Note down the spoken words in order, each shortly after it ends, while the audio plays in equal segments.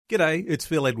G'day, it's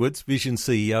Phil Edwards, Vision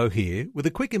CEO here, with a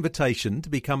quick invitation to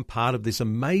become part of this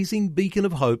amazing beacon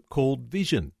of hope called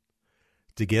Vision.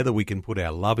 Together we can put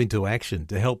our love into action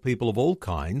to help people of all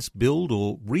kinds build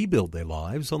or rebuild their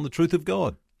lives on the truth of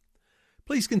God.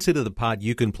 Please consider the part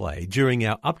you can play during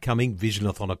our upcoming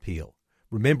Visionathon appeal,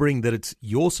 remembering that it's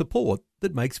your support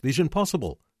that makes Vision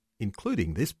possible,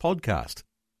 including this podcast.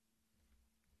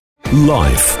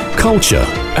 Life, culture,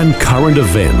 and current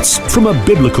events from a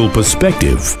biblical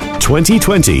perspective.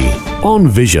 2020 on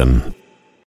Vision.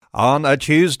 On a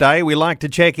Tuesday, we like to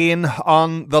check in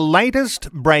on the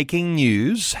latest breaking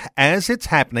news as it's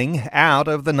happening out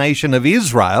of the nation of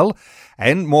Israel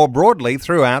and more broadly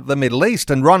throughout the Middle East.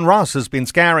 And Ron Ross has been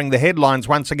scouring the headlines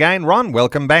once again. Ron,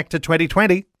 welcome back to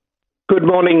 2020. Good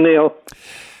morning, Neil.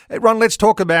 Ron, let's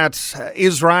talk about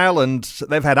Israel, and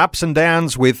they've had ups and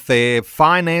downs with their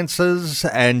finances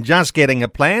and just getting a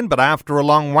plan, but after a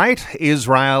long wait,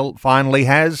 Israel finally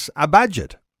has a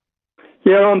budget.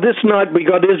 Yeah, on this night we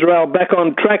got Israel back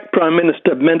on track, Prime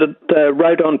Minister Bennett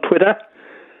wrote on Twitter,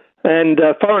 and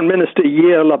Foreign Minister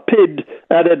Yair Lapid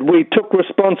added, "We took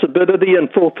responsibility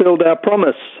and fulfilled our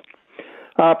promise.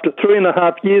 After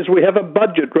 3.5 years, we have a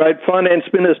budget," wrote Finance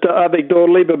Minister Avigdor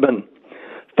Lieberman.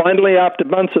 "Finally, after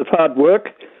months of hard work,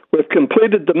 we've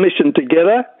completed the mission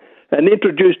together and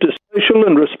introduced a social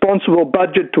and responsible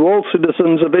budget to all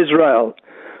citizens of Israel.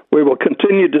 We will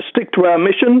continue to stick to our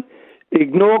mission,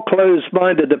 ignore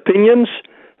closed-minded opinions,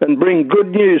 and bring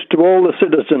good news to all the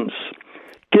citizens.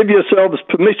 Give yourselves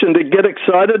permission to get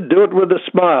excited, do it with a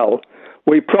smile.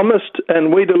 We promised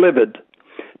and we delivered."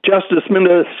 Justice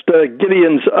Minister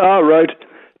Gideon Saar wrote,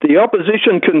 "The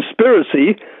opposition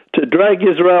conspiracy to drag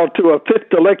Israel to a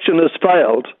fifth election has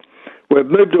failed. We've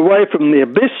moved away from the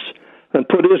abyss and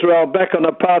put Israel back on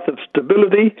a path of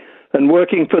stability and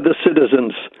working for the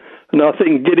citizens." And I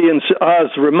think Gideon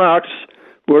Saar's remarks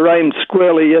were aimed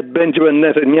squarely at Benjamin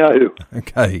Netanyahu.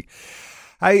 Okay.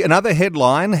 Hey, another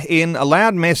headline, in a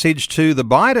loud message to the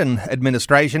Biden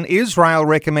administration, Israel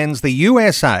recommends the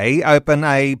USA open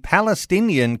a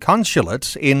Palestinian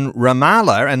consulate in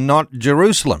Ramallah and not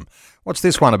Jerusalem. What's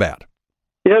this one about?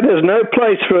 Yeah, there's no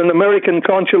place for an American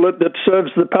consulate that serves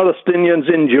the Palestinians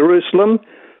in Jerusalem,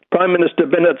 Prime Minister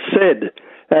Bennett said,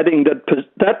 adding that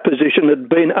that position had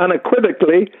been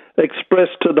unequivocally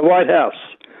expressed to the White House.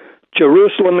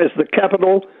 "Jerusalem is the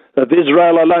capital of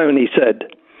Israel alone," he said.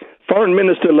 Foreign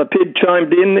Minister Lapid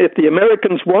chimed in, "If the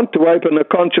Americans want to open a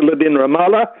consulate in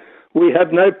Ramallah, we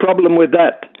have no problem with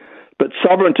that. But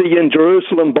sovereignty in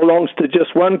Jerusalem belongs to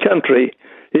just one country,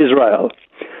 Israel."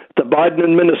 The Biden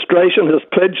administration has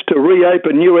pledged to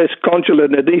reopen U.S.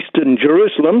 consulate at Eastern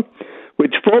Jerusalem,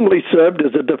 which formerly served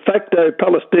as a de facto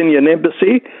Palestinian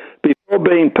embassy before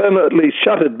being permanently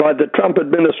shuttered by the Trump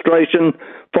administration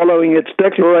following its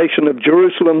declaration of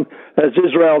Jerusalem as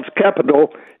Israel's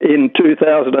capital in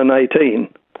 2018.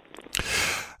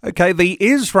 Okay, the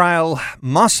Israel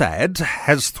Mossad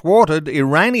has thwarted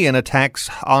Iranian attacks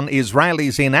on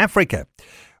Israelis in Africa.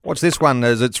 What's this one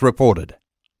as it's reported?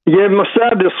 Yeah,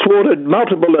 Mossad has thwarted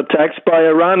multiple attacks by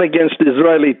Iran against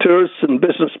Israeli tourists and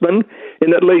businessmen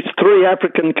in at least 3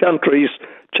 African countries,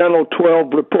 Channel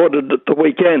 12 reported at the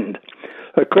weekend.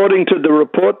 According to the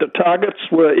report, the targets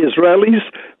were Israelis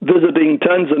visiting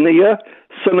Tanzania,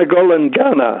 Senegal and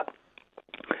Ghana.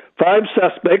 5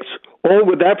 suspects, all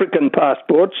with African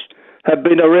passports, have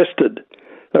been arrested.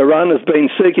 Iran has been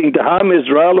seeking to harm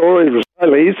Israel or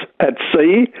Israelis at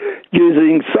sea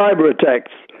using cyber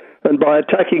attacks and by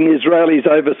attacking Israelis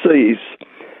overseas.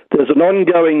 There's an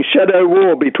ongoing shadow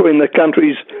war between the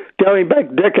countries going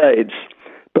back decades,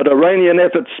 but Iranian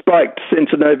efforts spiked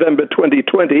since November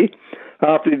 2020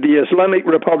 after the Islamic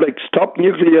Republic's top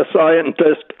nuclear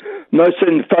scientist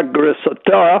Mohsen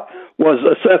Fakhrizadeh was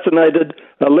assassinated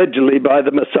allegedly by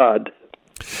the Mossad.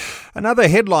 Another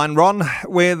headline, Ron,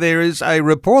 where there is a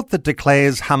report that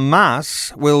declares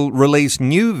Hamas will release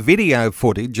new video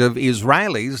footage of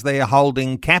Israelis they're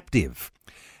holding captive.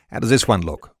 How does this one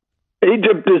look?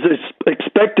 Egypt is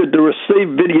expected to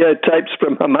receive videotapes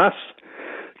from Hamas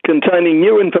containing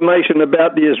new information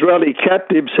about the Israeli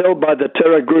captives held by the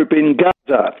terror group in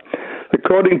Gaza.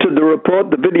 According to the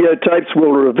report, the videotapes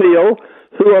will reveal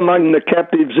who among the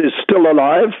captives is still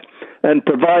alive and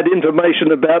provide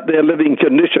information about their living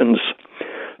conditions.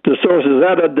 The sources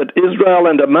added that Israel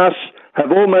and Hamas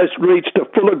have almost reached a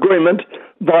full agreement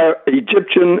via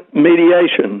Egyptian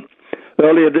mediation.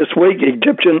 Earlier this week,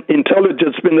 Egyptian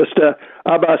Intelligence Minister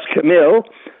Abbas Kamel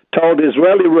told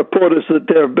Israeli reporters that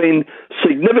there have been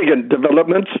significant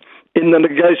developments in the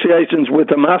negotiations with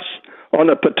Hamas on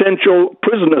a potential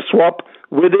prisoner swap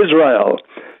with Israel.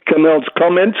 Kamel's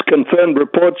comments confirmed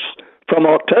reports from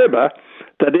October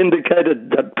that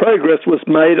indicated that progress was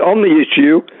made on the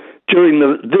issue during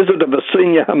the visit of a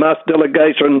senior Hamas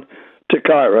delegation to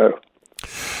Cairo.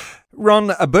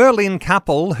 Ron, a Berlin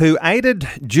couple who aided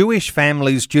Jewish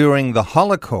families during the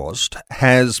Holocaust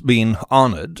has been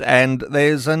honoured, and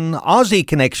there's an Aussie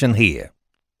connection here.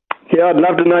 Yeah, I'd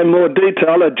love to know more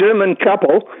detail. A German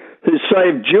couple who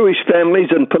saved Jewish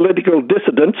families and political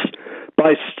dissidents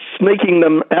by sneaking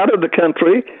them out of the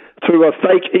country through a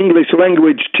fake English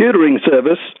language tutoring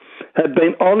service have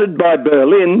been honoured by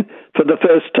Berlin for the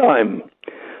first time.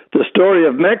 The story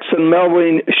of Max and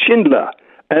Malwine Schindler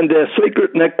and their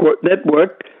secret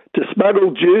network to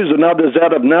smuggle Jews and others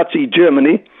out of Nazi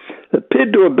Germany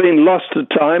appeared to have been lost to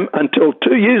time until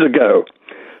 2 years ago,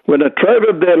 when a trove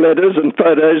of their letters and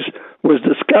photos was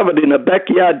discovered in a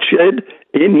backyard shed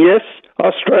in, yes,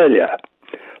 Australia.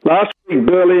 Last week,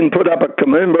 Berlin put up a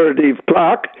commemorative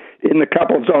plaque in the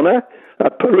couple's honour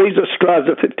at Pariser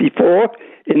Straße 54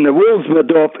 in the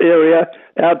Wilsmerdorf area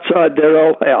outside their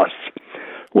old house.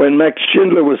 When Max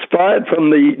Schindler was fired from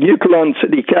the New Cologne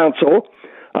City Council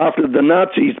after the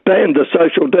Nazis banned the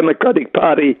Social Democratic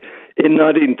Party in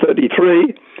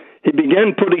 1933, he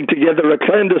began putting together a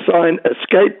clandestine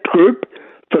escape group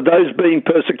for those being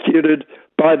persecuted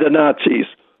by the Nazis.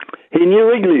 He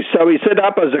knew English, so he set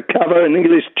up as a cover an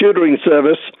English tutoring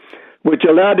service which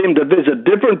allowed him to visit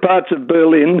different parts of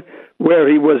Berlin, where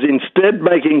he was instead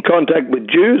making contact with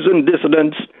Jews and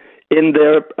dissidents in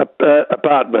their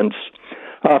apartments.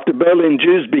 After Berlin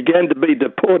Jews began to be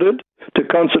deported to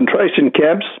concentration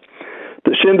camps,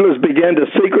 the Schindlers began to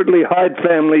secretly hide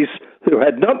families who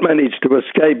had not managed to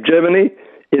escape Germany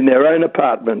in their own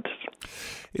apartments.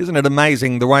 Isn't it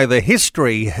amazing the way the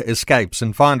history escapes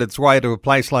and finds its way to a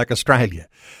place like Australia?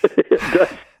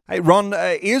 Hey, Ron,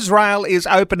 Israel is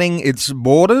opening its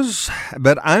borders,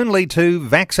 but only to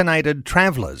vaccinated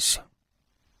travellers.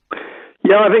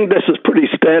 Yeah, I think this is pretty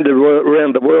standard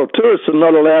around the world. Tourists are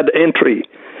not allowed entry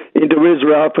into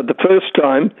Israel for the first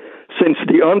time since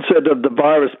the onset of the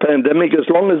virus pandemic, as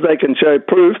long as they can show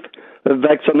proof of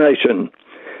vaccination.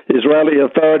 Israeli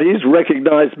authorities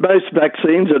recognize most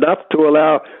vaccines enough to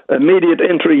allow immediate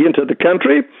entry into the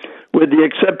country, with the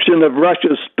exception of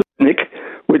Russia's Sputnik,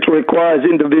 which requires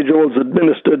individuals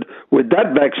administered with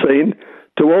that vaccine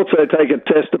to also take a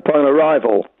test upon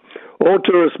arrival. All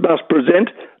tourists must present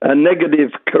a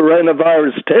negative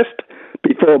coronavirus test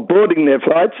before boarding their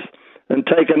flights and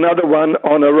take another one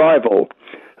on arrival.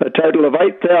 A total of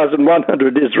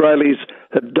 8,100 Israelis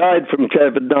have died from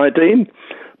COVID-19.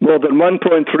 More than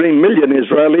 1.3 million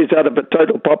Israelis out of a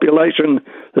total population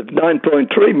of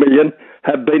 9.3 million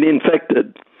have been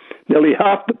infected. Nearly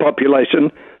half the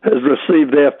population has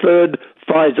received their third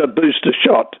Pfizer booster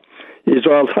shot.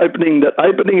 Israel's hoping that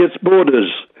opening its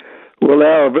borders will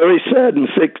allow a very sad and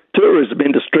sick tourism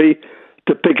industry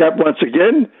to pick up once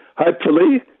again,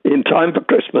 hopefully in time for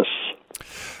Christmas.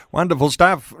 Wonderful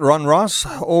stuff, Ron Ross.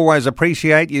 Always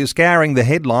appreciate you scouring the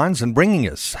headlines and bringing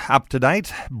us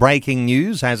up-to-date breaking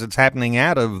news as it's happening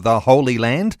out of the Holy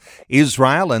Land,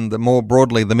 Israel, and more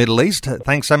broadly the Middle East.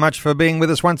 Thanks so much for being with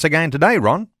us once again today,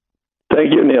 Ron.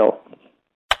 Thank you, Neil.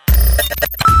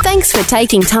 Thanks for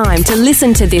taking time to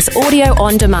listen to this audio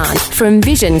on demand from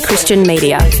Vision Christian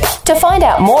Media. To find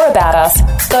out more about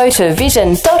us, go to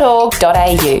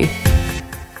vision.org.au.